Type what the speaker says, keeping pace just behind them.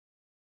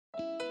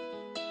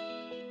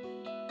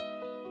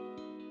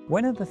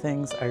One of the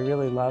things I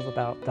really love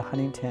about the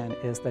Huntington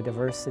is the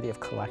diversity of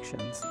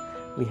collections.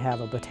 We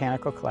have a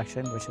botanical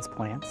collection, which is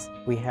plants.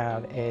 We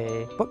have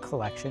a book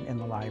collection in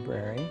the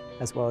library,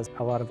 as well as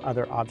a lot of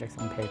other objects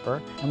on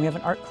paper. And we have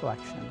an art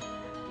collection.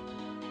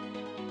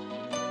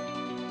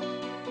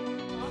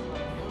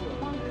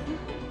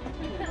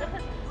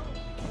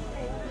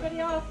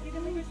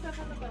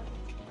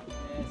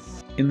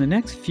 In the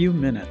next few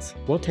minutes,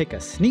 we'll take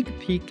a sneak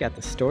peek at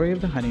the story of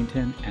the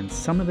Huntington and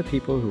some of the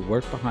people who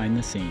work behind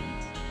the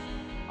scenes.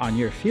 On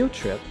your field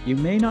trip, you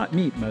may not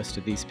meet most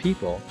of these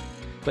people,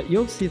 but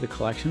you'll see the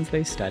collections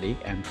they study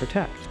and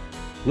protect.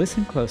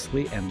 Listen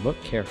closely and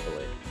look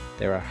carefully.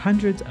 There are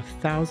hundreds of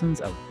thousands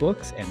of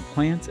books and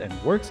plants and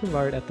works of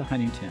art at the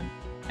Huntington,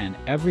 and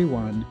every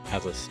one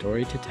has a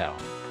story to tell.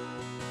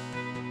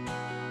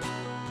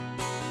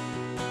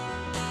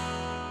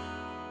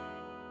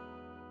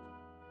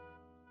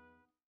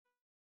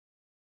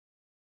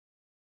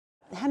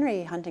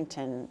 Henry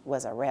Huntington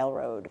was a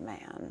railroad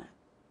man,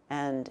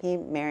 and he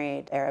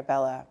married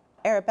Arabella.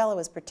 Arabella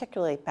was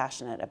particularly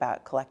passionate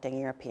about collecting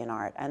European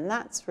art, and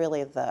that's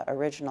really the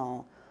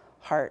original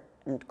heart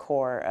and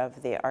core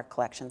of the art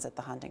collections at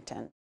the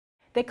Huntington.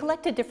 They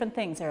collected different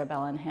things,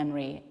 Arabella and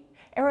Henry.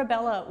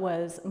 Arabella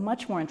was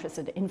much more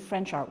interested in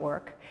French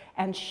artwork,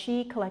 and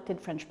she collected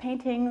French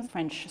paintings,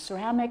 French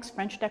ceramics,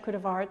 French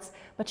decorative arts,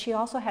 but she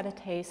also had a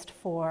taste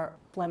for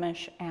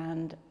Flemish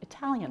and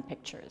Italian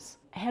pictures.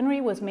 Henry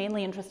was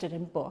mainly interested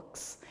in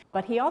books,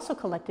 but he also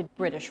collected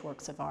British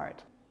works of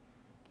art.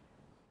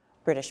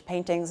 British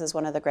paintings is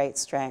one of the great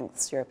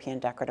strengths, European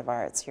decorative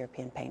arts,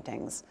 European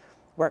paintings,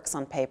 works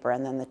on paper,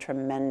 and then the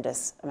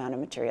tremendous amount of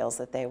materials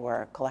that they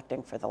were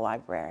collecting for the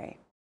library.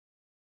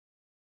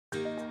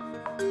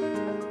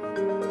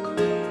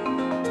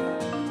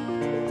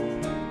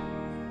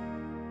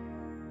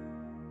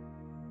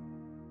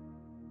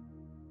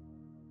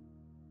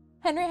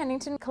 Henry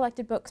Huntington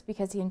collected books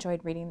because he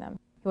enjoyed reading them.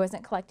 He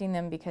wasn't collecting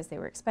them because they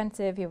were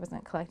expensive. He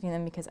wasn't collecting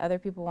them because other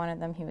people wanted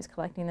them. He was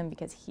collecting them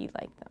because he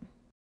liked them.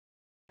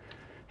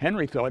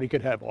 Henry thought he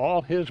could have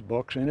all his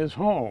books in his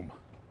home.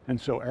 And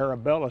so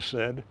Arabella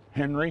said,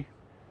 "Henry,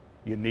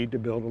 you need to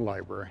build a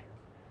library."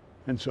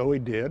 And so he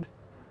did.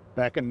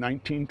 Back in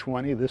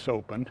 1920, this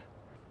opened.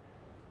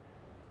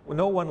 Well,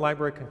 no one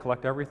library can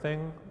collect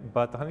everything,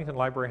 but the Huntington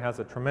Library has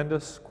a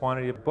tremendous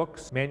quantity of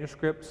books,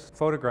 manuscripts,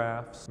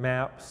 photographs,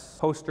 maps,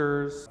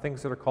 posters,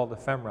 things that are called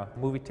ephemera,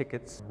 movie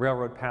tickets,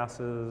 railroad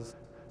passes.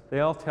 They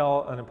all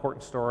tell an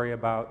important story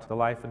about the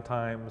life and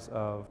times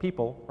of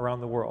people around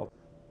the world.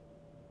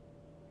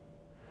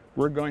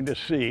 We're going to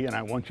see, and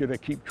I want you to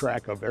keep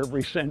track of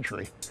every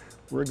century,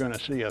 we're going to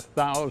see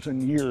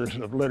 1,000 years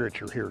of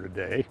literature here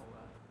today.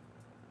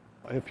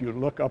 If you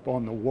look up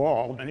on the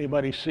wall,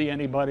 anybody see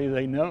anybody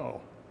they know?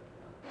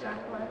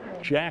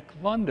 Jack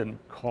London,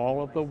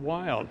 Call of the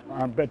Wild.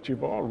 I bet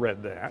you've all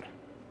read that.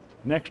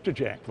 Next to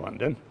Jack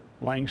London,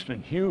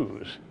 Langston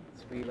Hughes.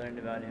 We learned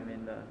about him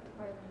in the...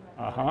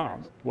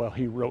 Well,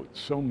 he wrote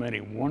so many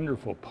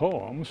wonderful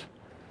poems.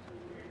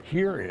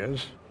 Here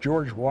is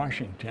George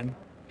Washington.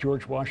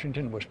 George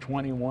Washington was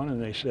 21,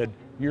 and they said,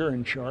 "You're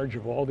in charge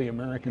of all the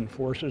American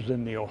forces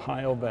in the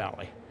Ohio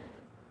Valley."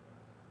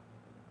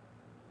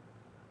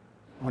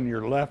 On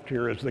your left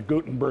here is the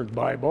Gutenberg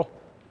Bible.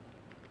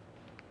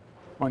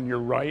 On your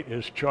right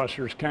is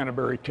Chaucer's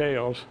Canterbury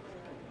Tales.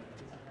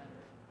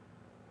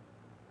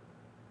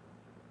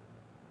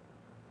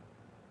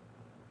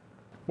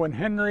 When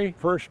Henry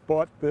first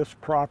bought this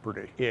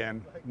property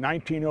in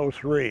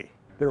 1903,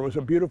 there was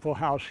a beautiful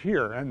house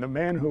here, and the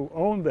man who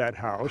owned that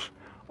house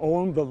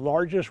owned the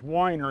largest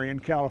winery in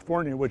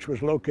California, which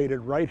was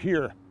located right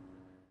here.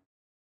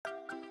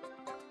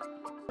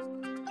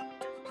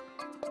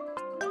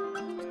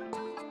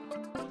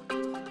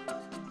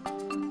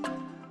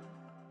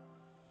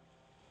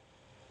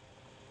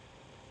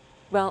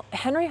 Well,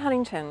 Henry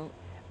Huntington,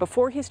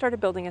 before he started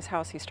building his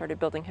house, he started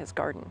building his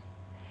garden.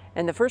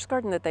 And the first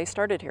garden that they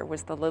started here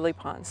was the lily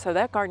pond. So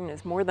that garden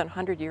is more than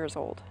 100 years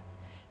old.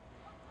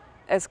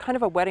 As kind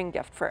of a wedding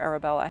gift for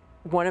Arabella,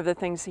 one of the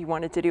things he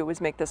wanted to do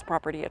was make this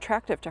property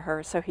attractive to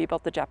her, so he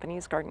built the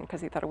Japanese garden because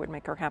he thought it would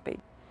make her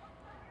happy.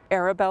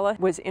 Arabella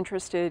was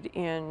interested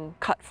in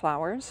cut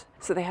flowers,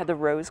 so they had the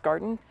rose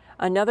garden.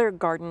 Another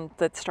garden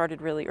that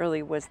started really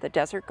early was the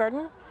desert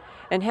garden,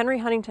 and Henry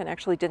Huntington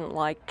actually didn't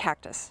like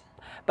cactus,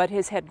 but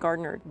his head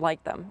gardener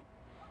liked them.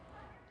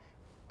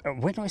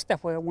 Bueno, esta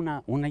fue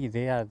una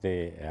idea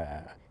de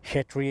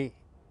Henry,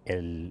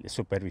 el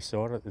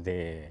supervisor,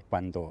 de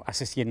cuando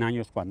hace 100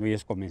 años, cuando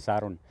ellos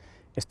comenzaron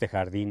este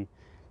jardín,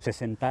 se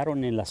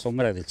sentaron en la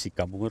sombra del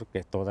sicamur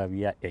que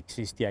todavía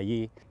existe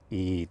allí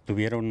y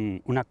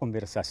tuvieron una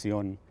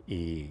conversación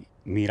y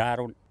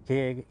miraron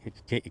que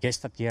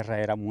esta tierra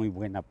era muy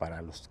buena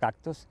para los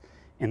cactus.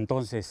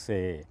 Entonces,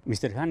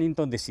 Mr.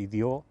 Huntington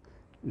decidió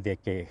de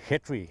que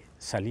Henry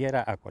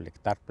saliera a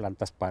colectar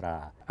plantas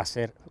para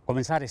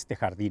comenzar este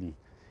jardín,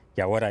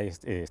 que ahora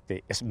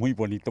es muy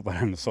bonito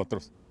para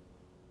nosotros.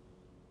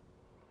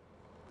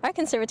 Our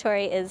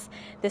conservatory is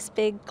this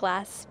big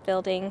glass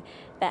building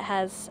that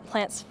has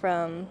plants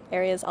from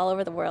areas all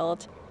over the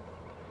world.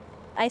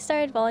 I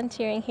started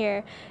volunteering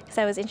here because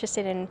I was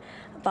interested in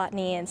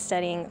botany and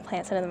studying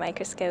plants under the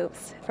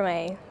microscopes for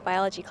my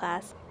biology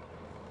class.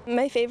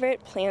 My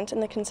favorite plant in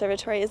the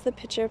conservatory is the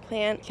pitcher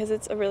plant because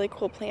it's a really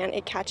cool plant.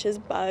 It catches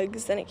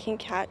bugs and it can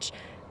catch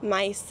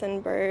mice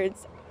and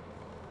birds.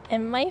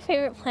 And my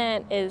favorite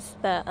plant is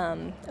the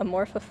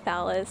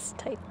Amorphophallus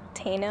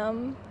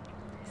titanum.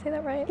 Did I say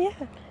that right? Yeah.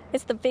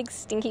 It's the big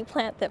stinky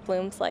plant that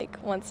blooms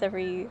like once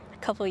every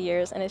couple of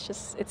years, and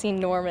it's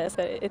enormous,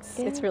 but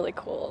it's really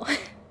cool.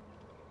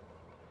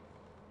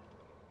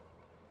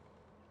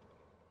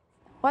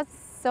 What's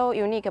so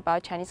unique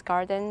about Chinese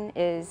garden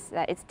is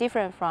that it's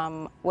different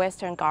from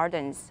Western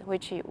gardens,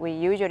 which we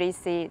usually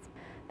see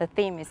the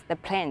theme is the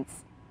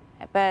plants.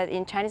 But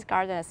in Chinese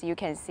garden, as you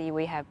can see,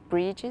 we have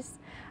bridges,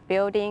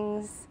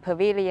 buildings,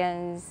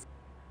 pavilions.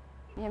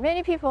 Yeah,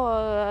 many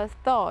people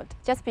thought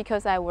just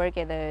because I work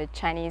at a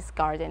Chinese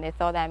garden, they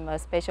thought I'm a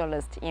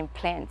specialist in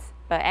plants,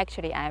 but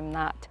actually I'm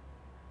not.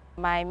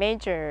 My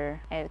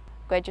major at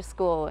graduate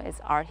school is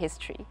art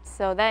history.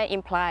 So that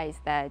implies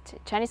that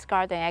Chinese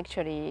garden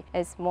actually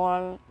is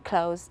more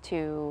close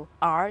to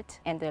art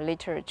and the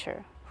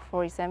literature.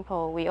 For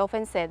example, we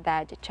often said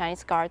that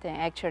Chinese garden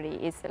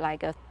actually is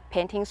like a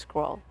painting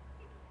scroll.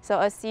 So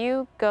as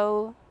you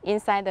go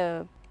inside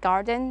the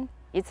garden,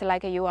 it's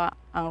like you are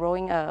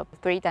unrolling a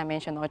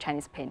three-dimensional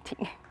Chinese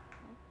painting.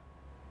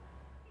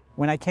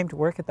 When I came to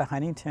work at the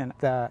Huntington,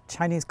 the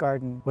Chinese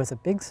garden was a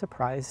big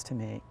surprise to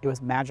me. It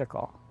was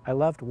magical. I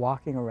loved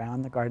walking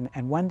around the garden,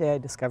 and one day I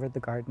discovered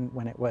the garden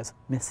when it was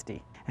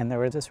misty. And there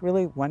was this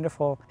really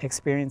wonderful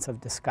experience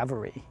of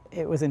discovery.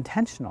 It was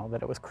intentional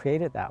that it was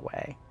created that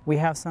way. We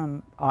have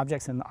some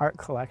objects in the art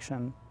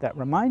collection that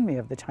remind me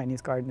of the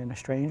Chinese garden in a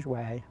strange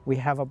way. We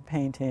have a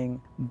painting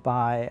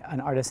by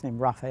an artist named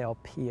Raphael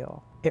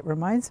Peale. It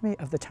reminds me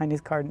of the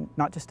Chinese garden,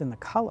 not just in the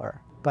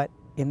color, but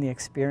in the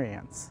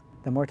experience.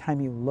 The more time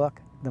you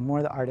look, the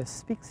more the artist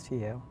speaks to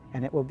you,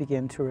 and it will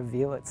begin to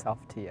reveal itself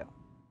to you.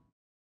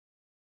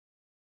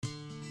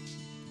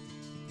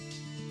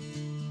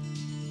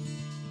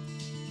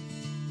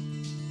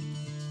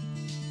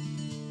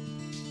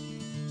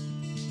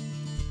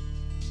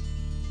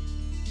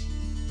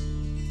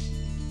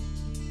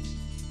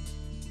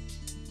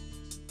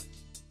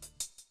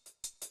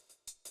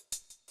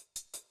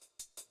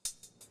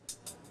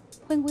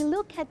 When we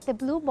look at the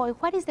Blue Boy,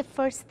 what is the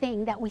first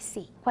thing that we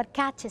see? What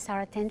catches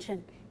our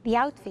attention? The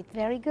outfit,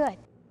 very good.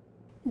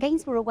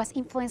 Gainsborough was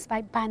influenced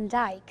by Van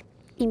Dyck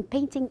in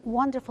painting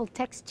wonderful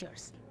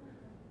textures.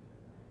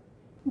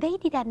 They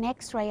did an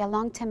X-ray a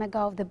long time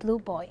ago of the Blue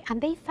Boy, and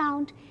they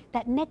found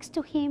that next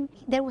to him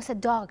there was a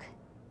dog,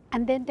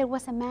 and then there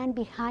was a man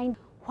behind.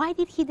 Why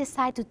did he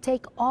decide to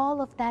take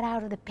all of that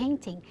out of the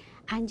painting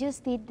and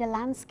just did the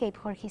landscape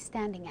where he's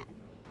standing at?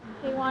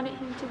 They wanted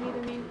him to be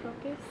the main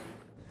focus.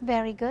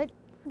 Very good.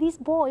 This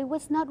boy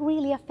was not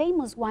really a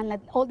famous one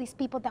like all these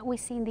people that we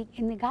see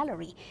in the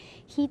gallery.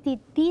 He did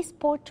this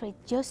portrait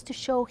just to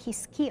show his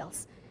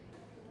skills.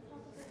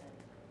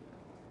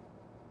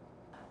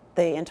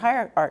 The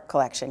entire art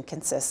collection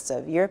consists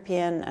of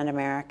European and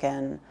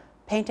American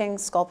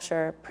paintings,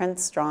 sculpture,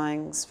 prints,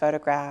 drawings,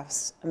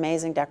 photographs,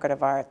 amazing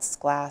decorative arts,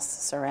 glass,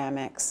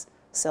 ceramics,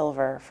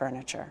 silver,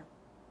 furniture.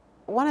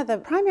 One of the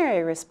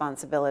primary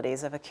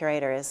responsibilities of a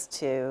curator is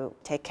to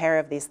take care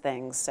of these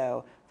things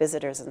so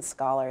visitors and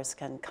scholars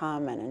can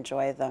come and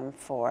enjoy them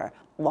for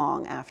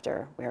long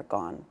after we're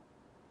gone.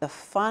 The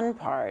fun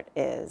part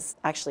is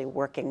actually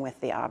working with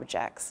the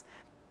objects.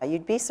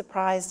 You'd be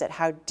surprised at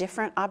how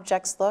different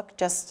objects look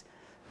just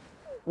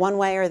one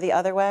way or the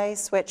other way,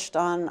 switched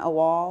on a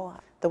wall.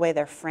 The way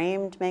they're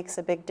framed makes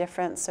a big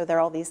difference. So there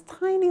are all these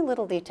tiny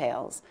little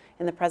details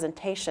in the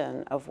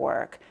presentation of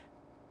work.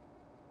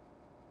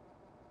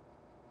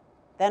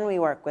 Then we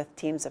work with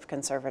teams of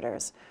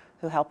conservators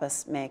who help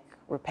us make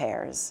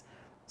repairs,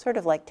 sort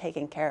of like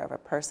taking care of a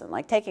person,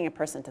 like taking a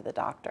person to the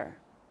doctor,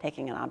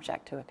 taking an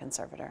object to a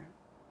conservator.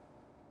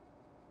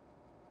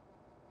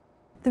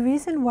 The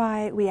reason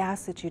why we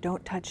ask that you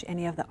don't touch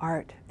any of the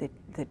art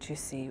that you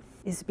see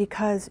is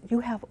because you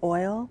have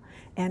oil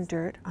and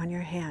dirt on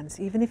your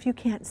hands, even if you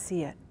can't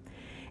see it.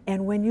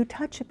 And when you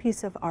touch a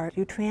piece of art,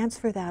 you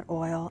transfer that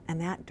oil and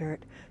that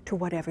dirt to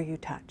whatever you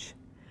touch.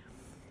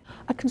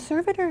 A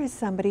conservator is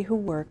somebody who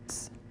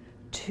works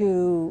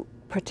to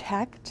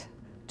protect,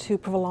 to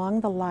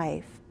prolong the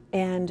life,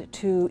 and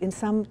to, in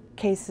some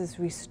cases,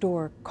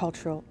 restore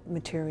cultural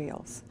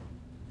materials.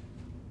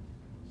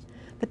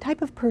 The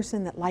type of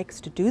person that likes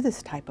to do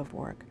this type of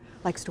work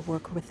likes to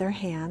work with their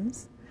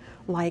hands,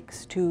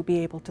 likes to be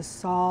able to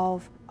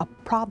solve a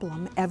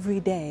problem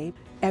every day.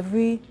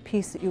 Every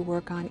piece that you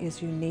work on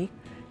is unique,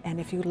 and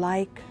if you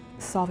like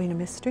solving a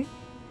mystery,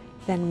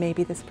 then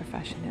maybe this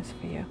profession is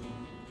for you.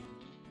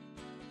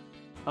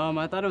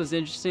 I thought it was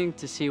interesting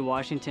to see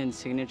Washington's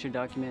signature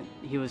document.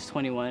 He was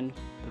 21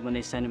 when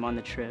they sent him on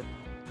the trip.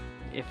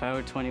 If I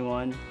were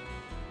 21,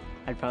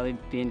 I'd probably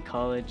be in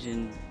college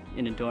and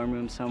in a dorm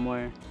room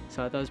somewhere.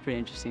 So I thought it was pretty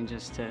interesting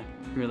just to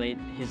relate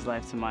his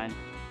life to mine.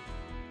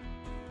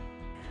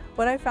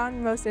 What I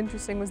found most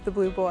interesting was the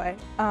Blue Boy,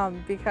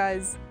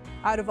 because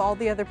out of all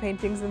the other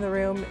paintings in the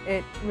room,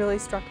 it really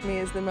struck me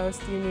as the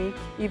most unique.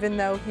 Even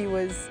though he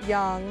was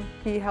young,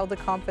 he held a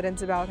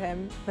confidence about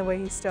him, the way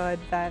he stood,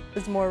 that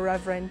was more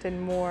reverent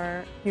and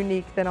more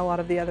unique than a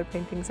lot of the other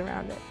paintings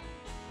around it.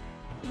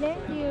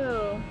 Thank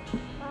you.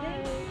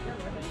 Bye,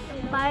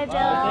 Bye,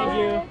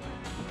 thank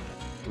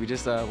you. We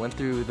just went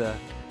through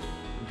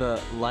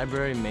the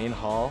library main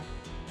hall,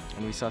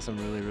 and we saw some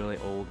really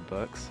old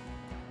books.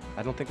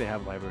 I don't think they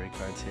have library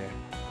cards here.